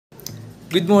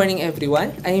Good morning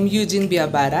everyone, I am EUGENE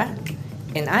Abarra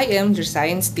and I am your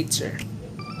science teacher.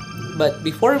 But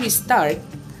before we start,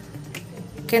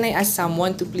 can I ask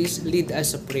someone to please lead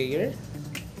us a prayer?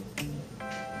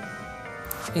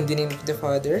 In the name of the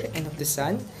Father, and of the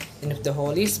Son, and of the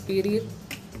Holy Spirit.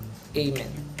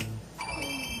 Amen.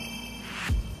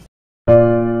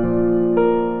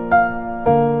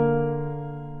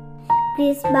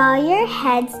 Please bow your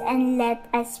heads and let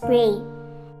us pray.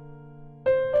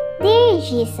 Dear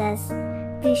Jesus,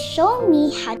 please show me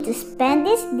how to spend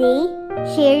this day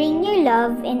sharing your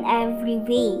love in every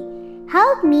way.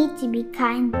 Help me to be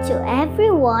kind to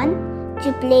everyone, to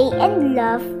play and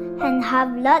laugh and have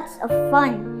lots of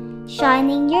fun,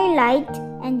 shining your light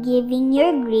and giving your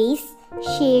grace,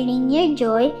 sharing your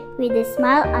joy with a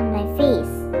smile on my face.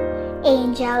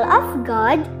 Angel of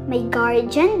God, my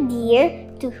guardian dear,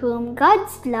 to whom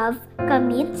God's love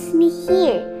commits me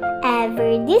here.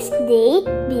 Ever this day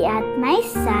be at my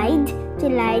side, to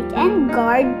light and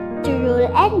guard, to rule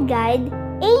and guide.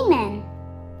 Amen.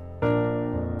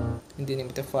 In the name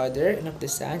of the Father, and of the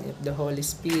Son, and of the Holy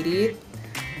Spirit.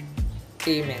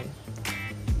 Amen.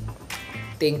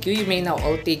 Thank you. You may now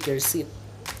all take your seat.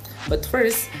 But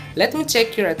first, let me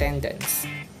check your attendance.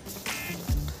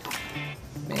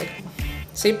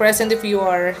 Say present if you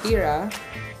are here.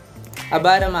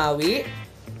 Abara Mawi.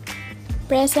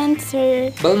 Present, sir.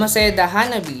 Balmaceda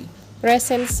Hanabi.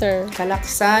 Present, sir.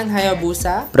 Kalaksan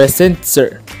Hayabusa. Present,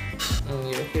 sir.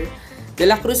 You're here. De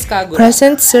la Cruz Kagura.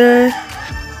 Present, sir.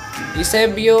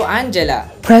 Eusebio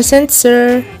Angela. Present,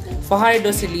 sir.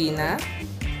 Fajardo Celina.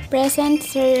 Present,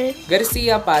 sir.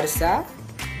 Garcia Parsa.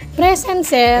 Present,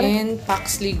 sir. And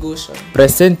Paxley Gushon.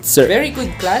 Present, sir. Very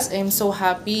good class. I am so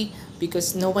happy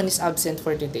because no one is absent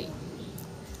for today.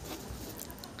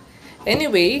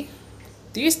 Anyway,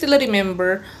 do you still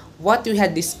remember what we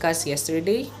had discussed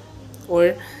yesterday?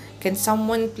 Or can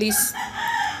someone please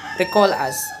recall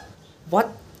us?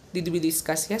 What did we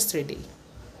discuss yesterday?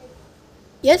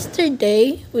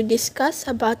 Yesterday, we discussed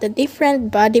about the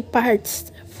different body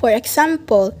parts. For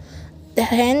example, the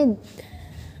hand,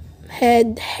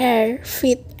 head, hair,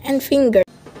 feet, and finger.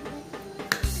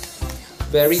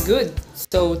 Very good.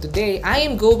 So today, I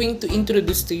am going to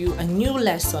introduce to you a new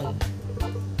lesson.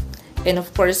 And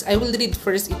of course, I will read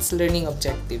first its learning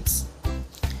objectives.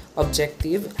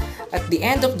 Objective: at the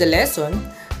end of the lesson,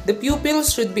 the pupils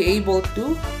should be able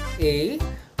to A.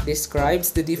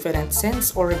 Describes the different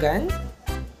sense organ.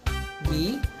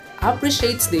 B.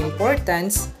 Appreciates the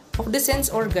importance of the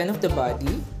sense organ of the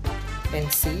body. And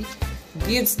C.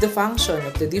 Gives the function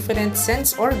of the different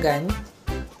sense organ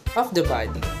of the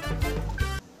body.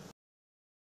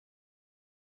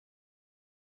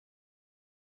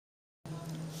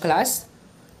 Class,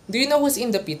 do you know who's in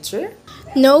the picture?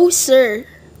 No, sir.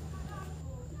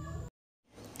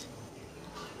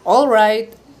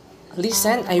 Alright,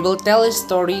 listen, I will tell a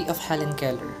story of Helen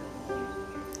Keller.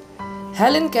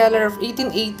 Helen Keller of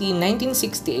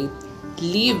 1880-1968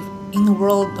 lived in a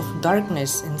world of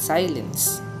darkness and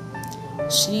silence.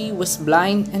 She was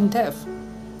blind and deaf.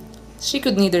 She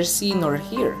could neither see nor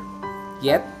hear.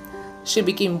 Yet, she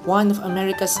became one of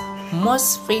America's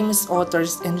most famous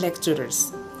authors and lecturers.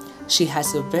 She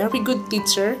has a very good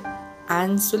teacher,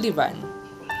 Anne Sullivan.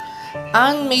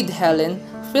 Anne made Helen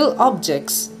fill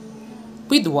objects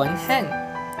with one hand.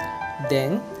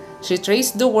 Then, she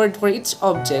traced the word for each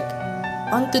object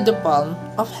onto the palm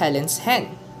of Helen's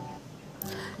hand.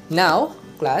 Now,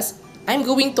 class, I'm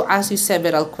going to ask you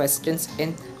several questions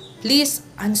and please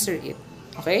answer it.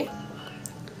 Okay?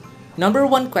 Number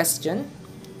 1 question.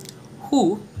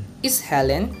 Who is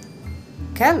Helen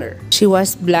Keller? She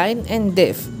was blind and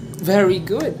deaf. Very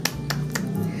good.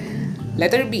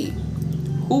 Letter B.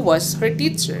 Who was her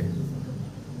teacher?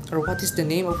 Or what is the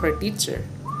name of her teacher?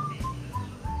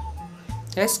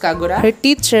 Yes, Kagura? Her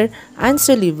teacher, Anne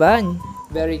Sullivan.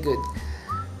 Very good.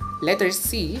 Letter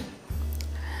C.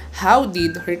 How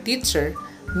did her teacher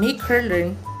make her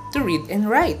learn to read and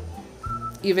write?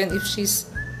 Even if she's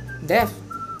deaf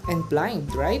and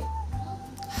blind, right?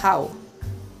 How?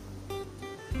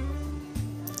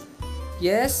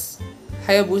 Yes?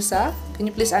 Hayabusa, can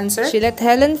you please answer? She let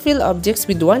Helen fill objects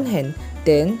with one hand.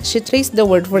 Then, she traced the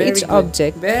word for each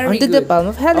object onto the palm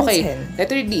of Helen's hand.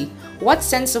 Letter D. What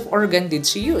sense of organ did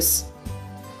she use?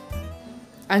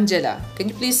 Angela, can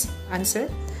you please answer?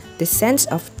 The sense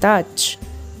of touch.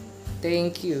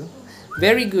 Thank you.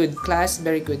 Very good, class.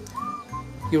 Very good.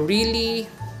 You really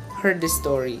heard the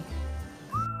story.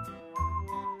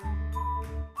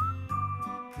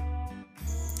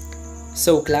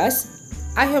 So, class,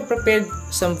 I have prepared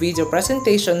some video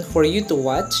presentation for you to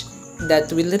watch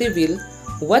that will reveal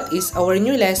what is our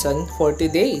new lesson for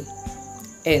today.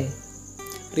 And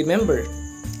remember,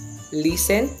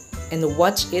 listen and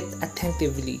watch it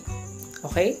attentively.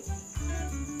 Okay?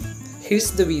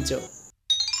 Here's the video.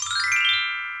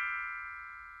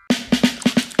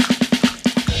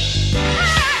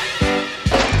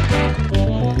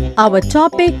 Our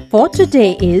topic for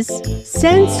today is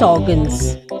sense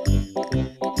organs.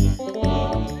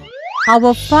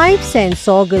 Our 5 sense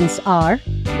organs are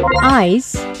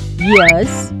eyes,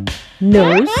 ears,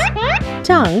 nose,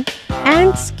 tongue,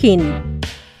 and skin.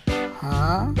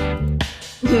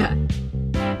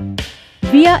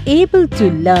 We are able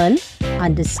to learn,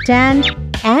 understand,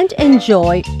 and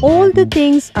enjoy all the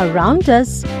things around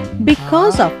us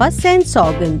because of our sense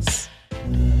organs.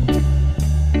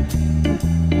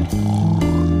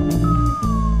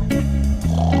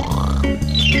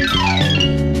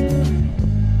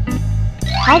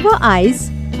 Our eyes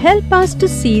help us to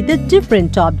see the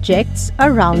different objects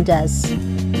around us.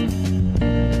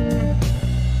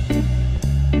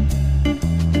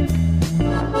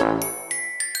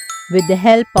 With the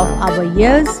help of our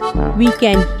ears, we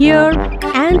can hear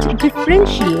and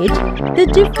differentiate the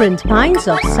different kinds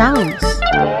of sounds.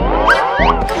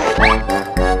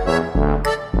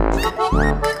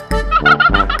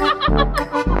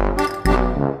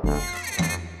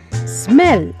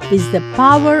 Smell is the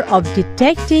power of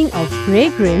detecting a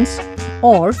fragrance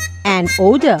or an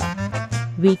odor.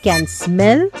 We can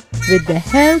smell with the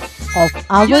help of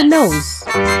our nose.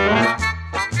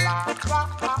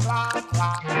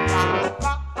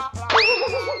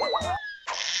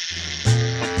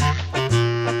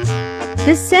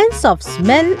 The sense of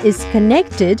smell is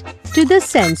connected to the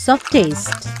sense of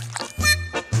taste.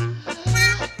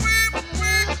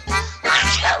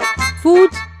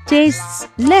 Food tastes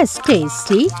less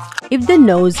tasty if the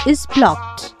nose is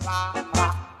blocked.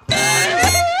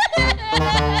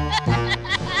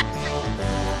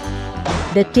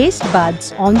 The taste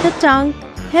buds on the tongue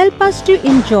help us to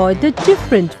enjoy the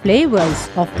different flavors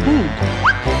of food.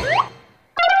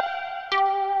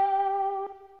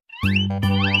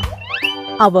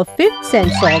 Our 5th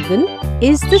sense organ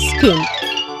is the skin.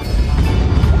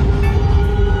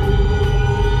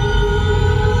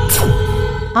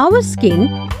 Our skin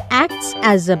acts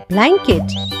as a blanket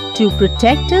to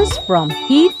protect us from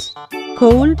heat,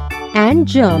 cold, and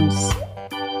germs.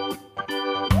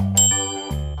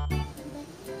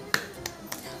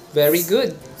 Very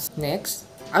good. Next,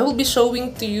 I will be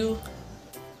showing to you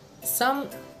some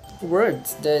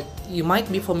words that you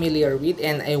might be familiar with,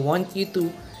 and I want you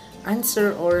to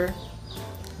answer or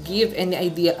give any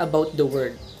idea about the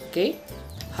word. Okay?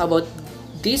 How about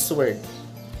this word?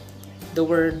 The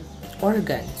word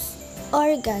organs.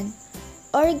 Organ.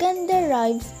 Organ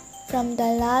derives from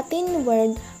the Latin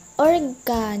word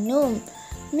organum,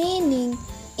 meaning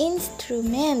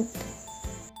instrument.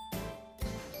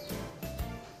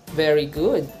 Very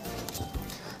good.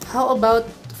 How about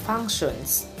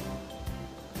functions?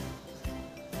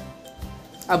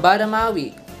 Abara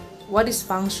Mawi, what is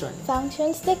function?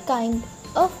 Functions the kind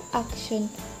of action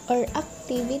or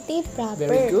activity proper.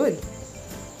 Very good.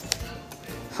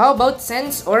 How about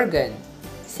sense organ?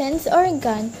 Sense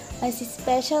organ is a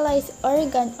specialized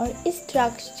organ or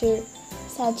structure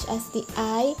such as the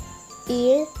eye,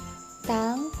 ear,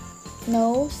 tongue,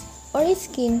 nose, or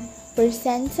skin where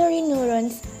sensory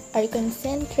neurons are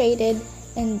concentrated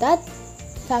and that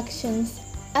functions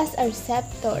as a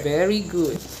receptor. Very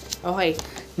good. Okay,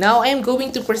 now I am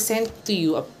going to present to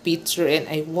you a picture and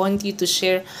I want you to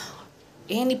share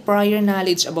any prior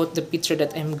knowledge about the picture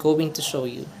that I'm going to show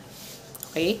you.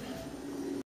 Okay?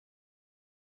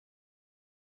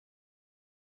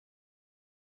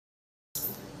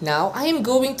 Now, I am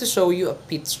going to show you a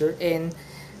picture and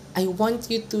I want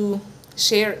you to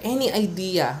share any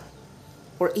idea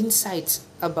or insights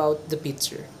about the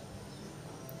picture.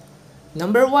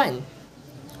 Number 1,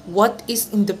 what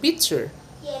is in the picture?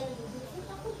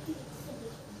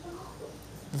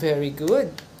 Very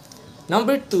good.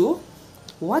 Number 2,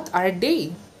 what are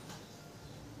they?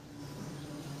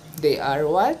 They are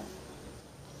what?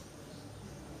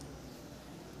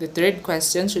 The third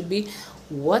question should be,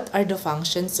 what are the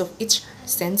functions of each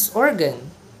sense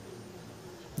organ?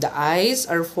 The eyes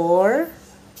are for,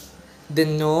 the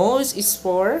nose is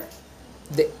for,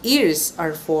 the ears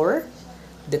are for,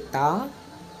 the tongue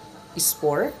is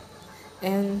for,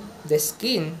 and the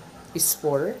skin is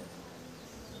for.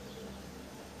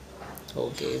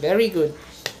 Okay, very good.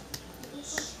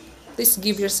 Please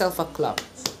give yourself a clap.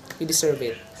 You deserve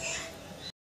it.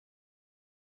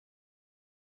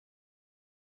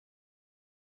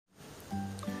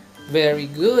 Very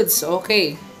good. So,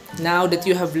 okay. Now that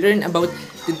you have learned about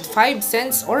the 5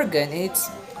 sense organ and its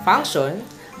function,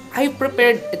 I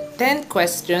prepared a 10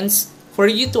 questions for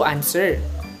you to answer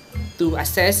to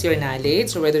assess your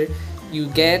knowledge or whether you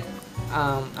get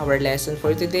our lesson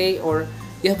for today or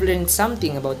you have learned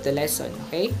something about the lesson,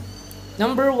 okay?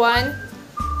 Number 1,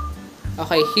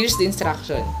 okay, here's the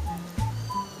instruction.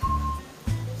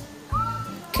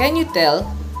 Can you tell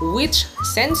which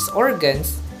sense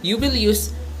organs you will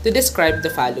use to describe the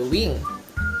following?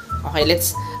 Okay,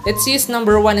 let's use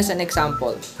number 1 as an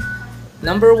example.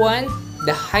 Number 1,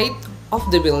 the height of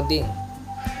the building.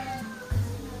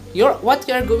 Your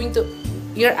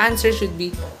answer should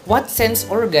be what sense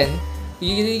organ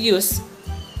you use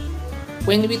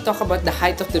when we talk about the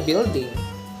height of the building.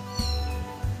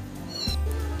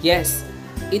 Yes,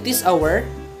 it is our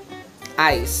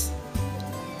eyes.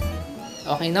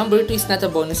 Okay, number 2 is not a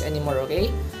bonus anymore, okay?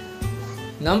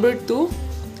 Number 2,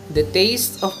 the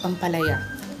taste of ampalaya.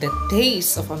 The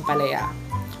taste of ampalaya.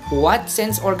 What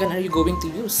sense organ are you going to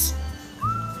use?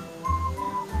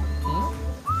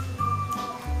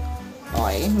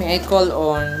 Okay, may I call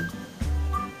on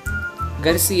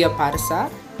Garcia Parsa?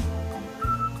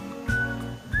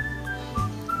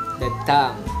 The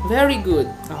tongue. Very good.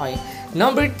 Okay.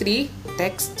 Number 3,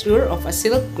 texture of a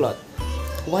silk cloth.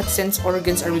 What sense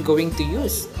organs are we going to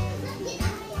use?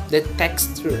 The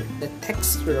texture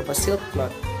of a silk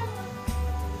cloth.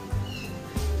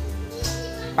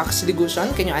 Pax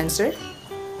Ligusion, can you answer?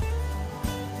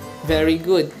 Very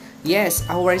good. Yes,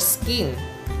 our skin.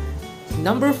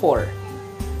 Number 4,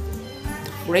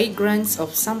 the fragrance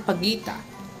of sampaguita.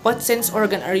 What sense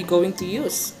organ are you going to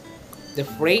use? The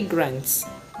fragrance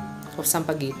of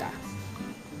sampaguita.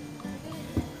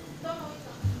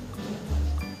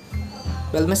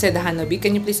 Well, Maseda Hanabi,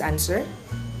 can you please answer?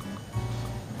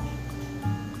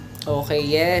 Okay,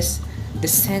 yes. The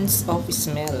sense of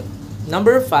smell.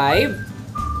 Number 5.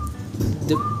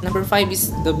 Number 5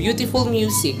 is the beautiful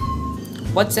music.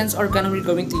 What sense organ are we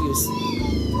going to use?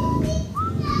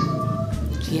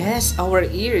 Yes, our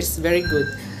ears. Very good.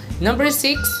 Number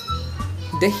 6.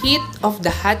 The heat of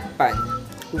the hot pan.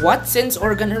 What sense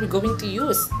organ are we going to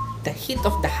use? The heat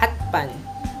of the hot pan.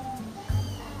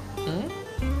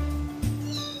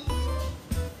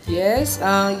 Yes,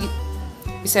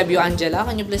 Isabio Angela,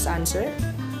 can you please answer?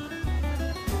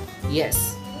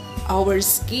 Yes, our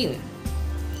skin.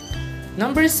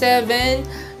 Number 7,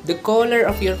 the color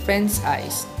of your friend's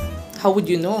eyes. How would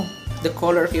you know the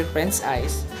color of your friend's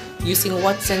eyes? Using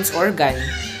what sense organ?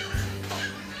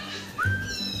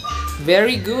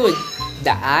 Very good,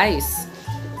 the eyes.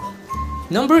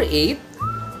 Number 8,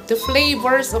 the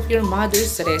flavors of your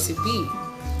mother's recipe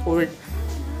or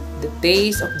the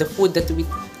taste of the food that we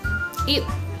eat.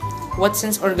 What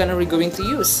sense organ are we going to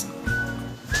use?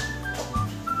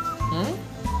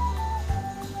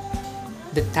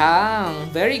 The tongue.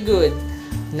 Very good.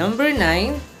 Number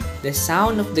 9, the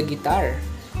sound of the guitar.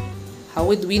 How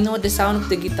would we know the sound of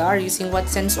the guitar? Using what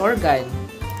sense organ?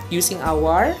 Using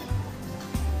our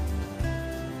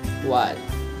what?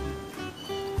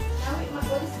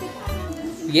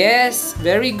 Yes,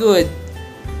 very good.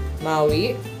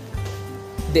 Maui.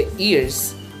 The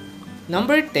ears.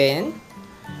 Number 10,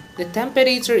 the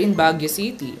temperature in Baguio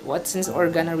City. What sense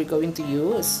organ are we going to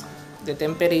use? The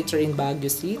temperature in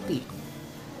Baguio City.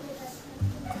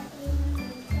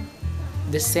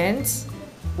 The sense?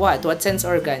 What? What sense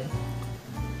organ?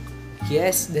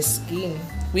 Yes, the skin.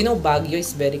 We know Baguio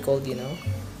is very cold, you know.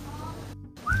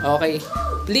 Okay,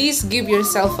 please give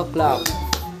yourself a clap.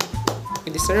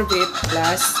 You deserve it,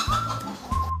 class.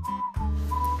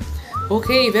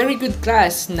 Okay, very good,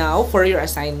 class. Now, for your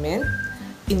assignment,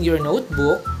 in your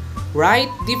notebook, write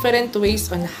different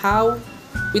ways on how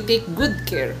we take good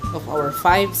care of our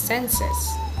 5 senses.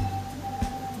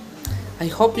 I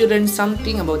hope you learned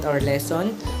something about our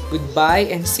lesson. Goodbye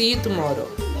and see you tomorrow.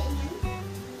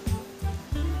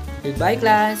 Goodbye,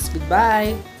 class.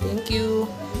 Goodbye. Thank you.